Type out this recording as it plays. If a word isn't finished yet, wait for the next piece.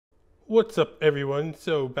What's up everyone?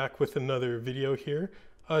 So back with another video here.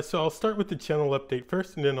 So I'll start with the channel update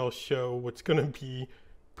first, and then I'll show what's going to be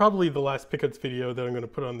probably the last pickups video that I'm going to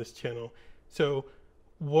put on this channel. So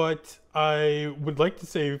what I would like to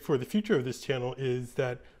say for the future of this channel is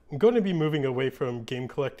that I'm going to be moving away from game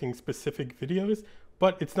collecting specific videos,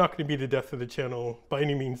 but it's not going to be the death of the channel by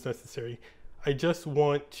any means necessary. I just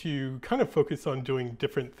want to kind of focus on doing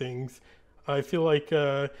different things. I feel like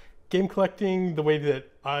game collecting, the way that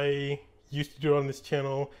I used to do it on this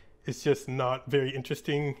channel, is just not very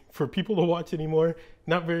interesting for people to watch anymore.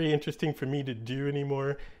 Not very interesting for me to do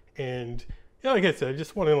anymore. And yeah, like I said, I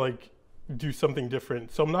just want to do something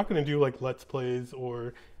different. So I'm not going to do Let's Plays,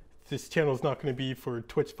 or this channel is not going to be for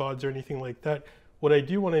Twitch VODs or anything like that. What I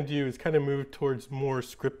do want to do is kind of move towards more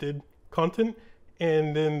scripted content,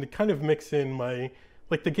 and then kind of mix in my,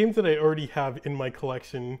 the games that I already have in my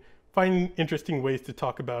collection, find interesting ways to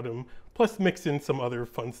talk about them, plus mix in some other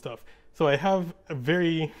fun stuff. So I have a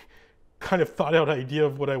very kind of thought out idea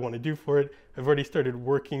of what I want to do for it. I've already started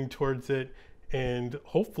working towards it, and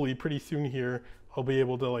hopefully pretty soon here I'll be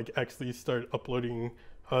able to actually start uploading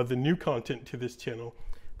the new content to this channel.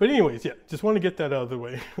 But anyways, yeah, just want to get that out of the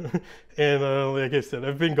way. And like I said,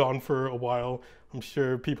 I've been gone for a while. I'm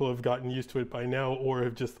sure people have gotten used to it by now, or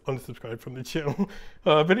have just unsubscribed from the channel.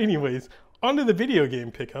 But anyways, onto the video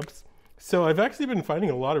game pickups. So I've actually been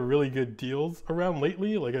finding a lot of really good deals around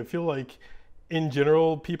lately. I feel like in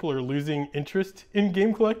general, people are losing interest in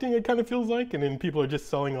game collecting, it kind of feels like, and then people are just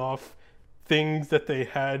selling off things that they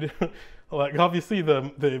had. Obviously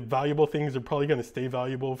the valuable things are probably going to stay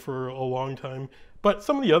valuable for a long time, but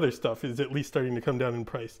some of the other stuff is at least starting to come down in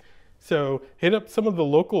price. So hit up some of the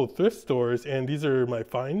local thrift stores, and these are my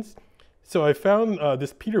finds. So I found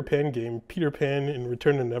this Peter Pan game, Peter Pan and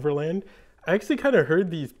Return to Neverland. I actually kind of heard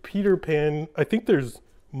these Peter Pan, I think there's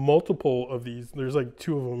multiple of these. There's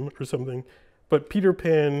 2 of them or something. But Peter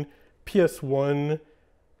Pan PS1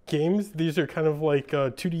 games, these are kind of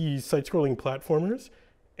 2D side-scrolling platformers.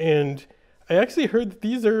 And I actually heard that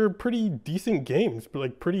these are pretty decent games,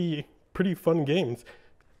 but pretty fun games.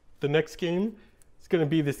 The next game is going to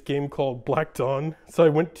be this game called Black Dawn. So I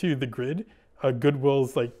went to The Grid,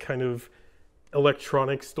 Goodwill's kind of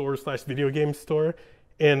electronics store / video game store.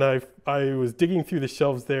 And I was digging through the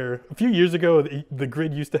shelves there. A few years ago, the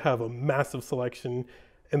Grid used to have a massive selection,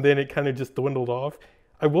 and then it kind of just dwindled off.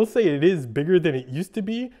 I will say it is bigger than it used to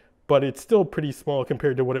be, but it's still pretty small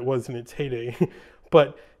compared to what it was in its heyday.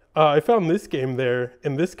 But I found this game there,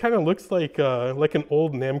 and this kind of looks like an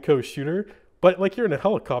old Namco shooter, but you're in a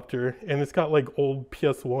helicopter, and it's got old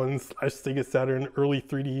PS1 / Sega Saturn early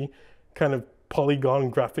 3D kind of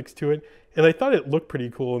polygon graphics to it. And I thought it looked pretty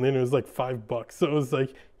cool, and then it was $5. So it was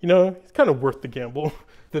it's kind of worth the gamble.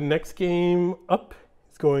 The next game up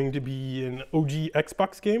is going to be an OG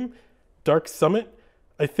Xbox game, Dark Summit.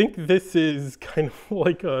 I think this is kind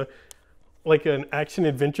of an action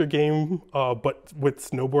adventure game, but with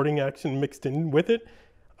snowboarding action mixed in with it.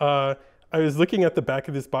 I was looking at the back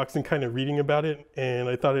of this box and kind of reading about it, and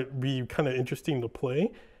I thought it'd be kind of interesting to play.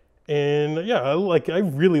 And yeah, I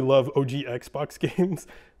really love OG Xbox games.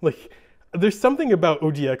 There's something about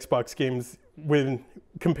OG Xbox games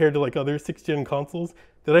compared to other 6th-gen consoles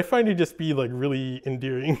that I find to just be really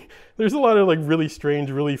endearing. There's a lot of really strange,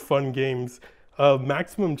 really fun games.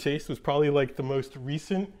 Maximum Chase was probably the most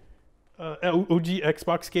recent OG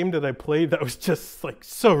Xbox game that I played that was just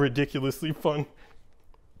so ridiculously fun.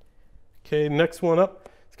 Okay, next one up.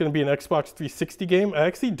 It's going to be an Xbox 360 game. I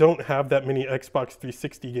actually don't have that many Xbox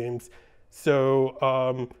 360 games.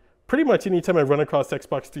 So pretty much anytime I run across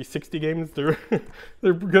Xbox 360 games, they're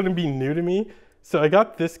going to be new to me. So I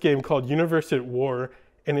got this game called Universe at War,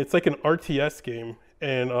 and it's an RTS game.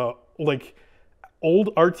 And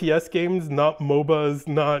old RTS games, not MOBAs,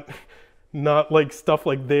 not stuff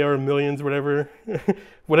They Are Millions, whatever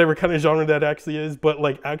kind of genre that actually is, but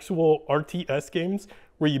actual RTS games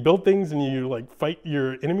where you build things and you fight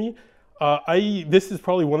your enemy. This is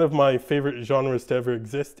probably one of my favorite genres to ever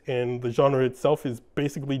exist, and the genre itself is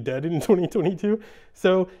basically dead in 2022.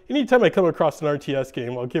 So anytime I come across an RTS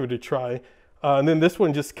game, I'll give it a try. And then this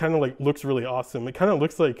one just kind of looks really awesome. It kind of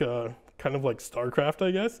looks like StarCraft,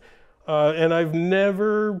 I guess. And I've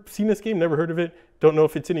never seen this game, never heard of it. Don't know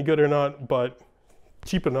if it's any good or not, but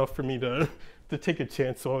cheap enough for me to take a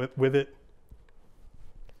chance with it.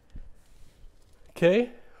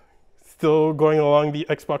 Okay, still going along the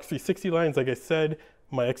Xbox 360 lines. Like I said,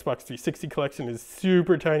 my Xbox 360 collection is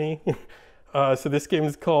super tiny. So this game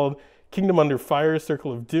is called Kingdom Under Fire: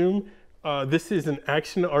 Circle of Doom. This is an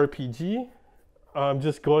action RPG. I'm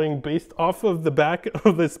just going based off of the back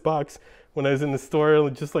of this box. When I was in the store,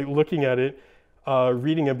 just looking at it,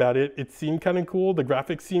 reading about it, it seemed kind of cool. The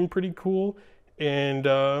graphics seemed pretty cool. And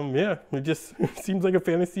yeah, it just seems like a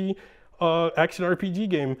fantasy action RPG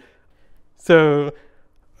game. So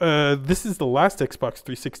this is the last Xbox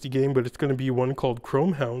 360 game, but it's going to be one called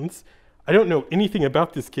Chrome Hounds. I don't know anything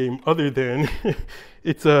about this game other than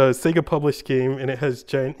it's a Sega published game and it has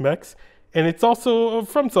giant mechs, and it's also a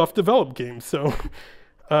FromSoft developed game. So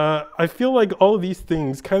I feel like all of these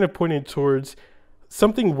things kind of pointed towards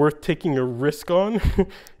something worth taking a risk on.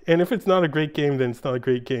 And if it's not a great game, then it's not a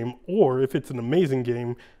great game. Or if it's an amazing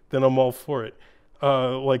game, then I'm all for it.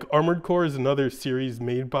 Like Armored Core is another series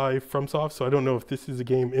made by FromSoft, so I don't know if this is a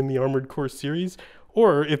game in the Armored Core series,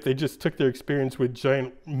 or if they just took their experience with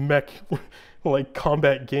giant mech like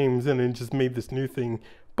combat games and then just made this new thing.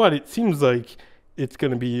 But it seems like it's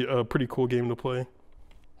going to be a pretty cool game to play.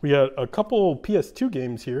 We got a couple PS2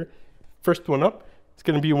 games here. First one up, it's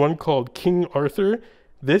going to be one called King Arthur.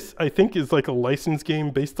 This, I think, is like a licensed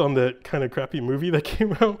game based on that kind of crappy movie that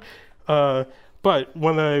came out. But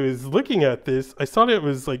when I was looking at this, I saw that it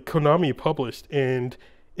was like Konami published, and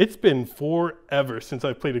it's been forever since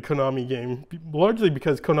I played a Konami game, largely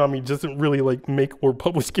because Konami doesn't really like make or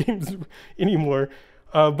publish games anymore.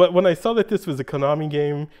 But when I saw that this was a Konami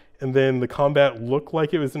game, and then the combat looked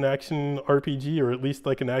like it was an action RPG, or at least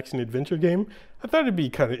like an action adventure game, I thought it'd be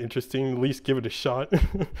kind of interesting, at least give it a shot.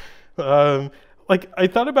 Like, I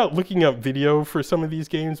thought about looking up video for some of these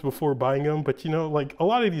games before buying them, but you know, like a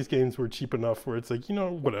lot of these games were cheap enough where it's like, you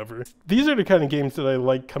know, whatever. These are the kind of games that I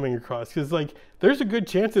like coming across, because like there's a good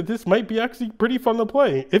chance that this might be actually pretty fun to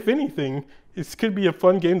play. If anything, this could be a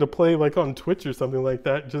fun game to play like on Twitch or something like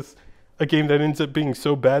that. Just a game that ends up being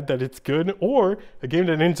so bad that it's good, or a game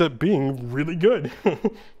that ends up being really good.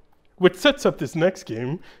 Which sets up this next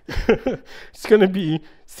game. It's going to be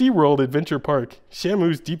SeaWorld Adventure Park,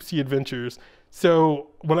 Shamu's Deep Sea Adventures. So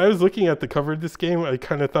when I was looking at the cover of this game, I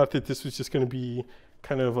kind of thought that this was just going to be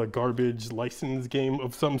kind of a garbage license game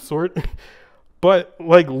of some sort. But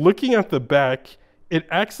like looking at the back, it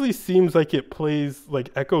actually seems like it plays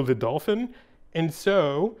like Echo the Dolphin. And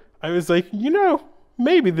so I was like, you know,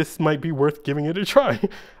 maybe this might be worth giving it a try.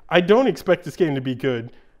 I don't expect this game to be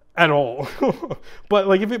good at all. But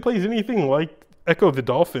like if it plays anything like Echo the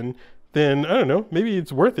Dolphin, then I don't know, maybe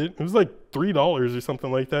it's worth it. It was like $3 or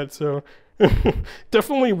something like that. So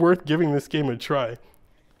definitely worth giving this game a try.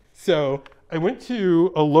 So I went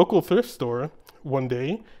to a local thrift store one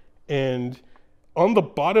day, and on the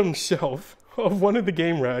bottom shelf of one of the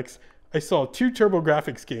game racks, I saw two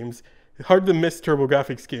TurboGrafx games. Hard to miss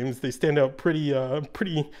TurboGrafx games. They stand out pretty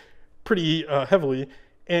heavily.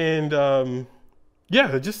 And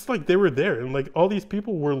yeah, just like they were there, and like all these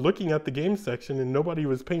people were looking at the game section and nobody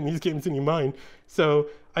was paying these games any mind. So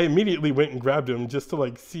I immediately went and grabbed them just to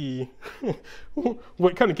like see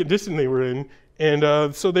what kind of condition they were in.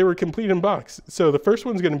 And so they were complete in box. So the first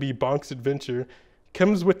one's going to be Bonk's Adventure.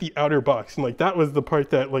 Comes with the outer box. And like that was the part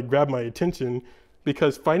that like grabbed my attention,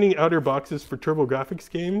 because finding outer boxes for TurboGrafx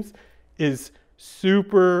games is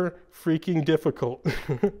super freaking difficult.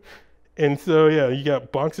 And so yeah, you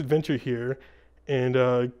got Bonk's Adventure here.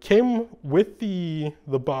 And came with the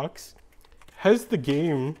box, has the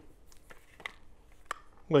game,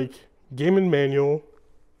 like game and manual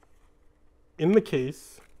in the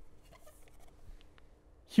case,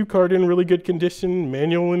 cue card in really good condition,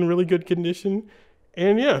 manual in really good condition,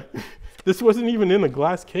 and yeah, this wasn't even in a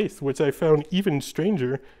glass case, which I found even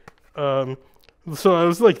stranger. So I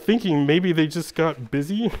was like thinking maybe they just got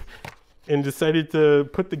busy and decided to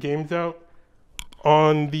put the games out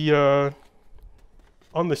on the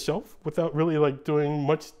shelf without really like doing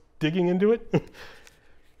much digging into it.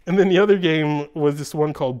 And then the other game was this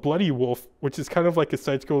one called Bloody Wolf, which is kind of like a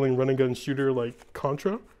side-scrolling run-and-gun shooter like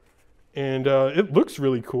Contra. And it looks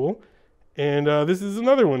really cool. And this is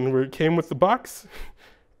another one where it came with the box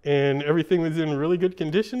and everything was in really good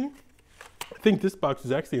condition. I think this box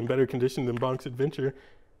is actually in better condition than Bonk's Adventure.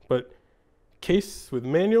 But case with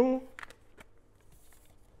manual.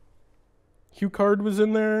 Cue card was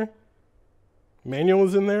in there. Manual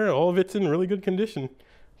is in there. All of it's in really good condition.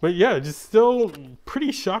 But yeah, just still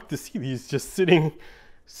pretty shocked to see these just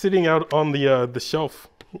sitting out on the shelf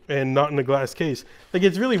and not in a glass case. Like,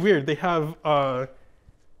 it's really weird. They have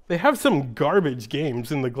some garbage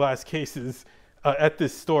games in the glass cases at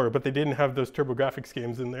this store, but they didn't have those TurboGrafx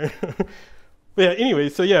games in there. But yeah, anyway,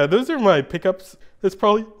 so yeah, those are my pickups. That's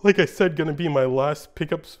probably, like I said, going to be my last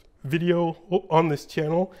pickups video on this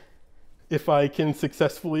channel, if I can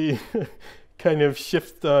successfully kind of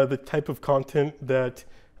shift the type of content that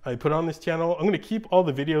I put on this channel. I'm going to keep all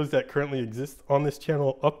the videos that currently exist on this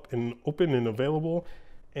channel up and open and available.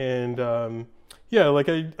 And yeah, like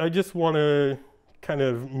I just want to kind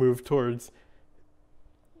of move towards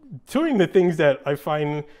doing the things that I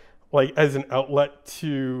find like as an outlet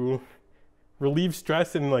to relieve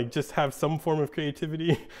stress and like just have some form of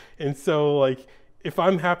creativity. And so like if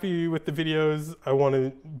I'm happy with the videos, I want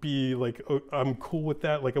to be like, I'm cool with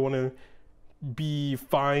that. Like I want to be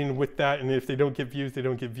fine with that. And if they don't get views, they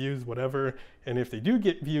don't get views, whatever. And if they do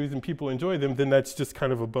get views and people enjoy them, then that's just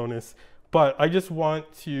kind of a bonus. But I just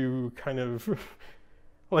want to kind of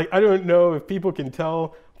like, I don't know if people can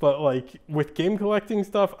tell, but like with game collecting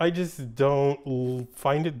stuff, I just don't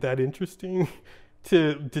find it that interesting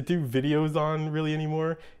to do videos on really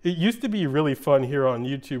anymore. It used to be really fun here on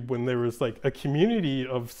YouTube when there was like a community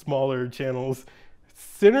of smaller channels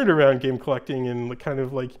centered around game collecting, and kind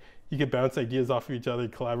of like you could bounce ideas off of each other,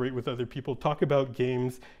 collaborate with other people, talk about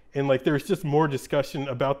games, and like there's just more discussion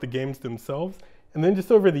about the games themselves. And then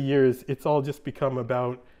just over the years, it's all just become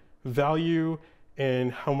about value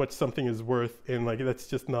and how much something is worth, and like that's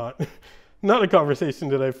just not not a conversation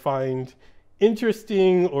that I find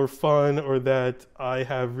interesting or fun, or that I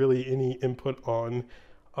have really any input on.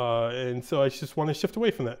 And so I just want to shift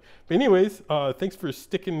away from that. But anyways, thanks for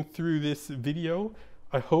sticking through this video.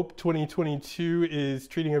 I hope 2022 is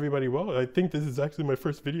treating everybody well. I think this is actually my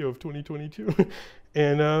first video of 2022.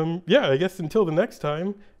 And yeah, I guess until the next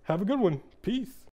time, have a good one. Peace.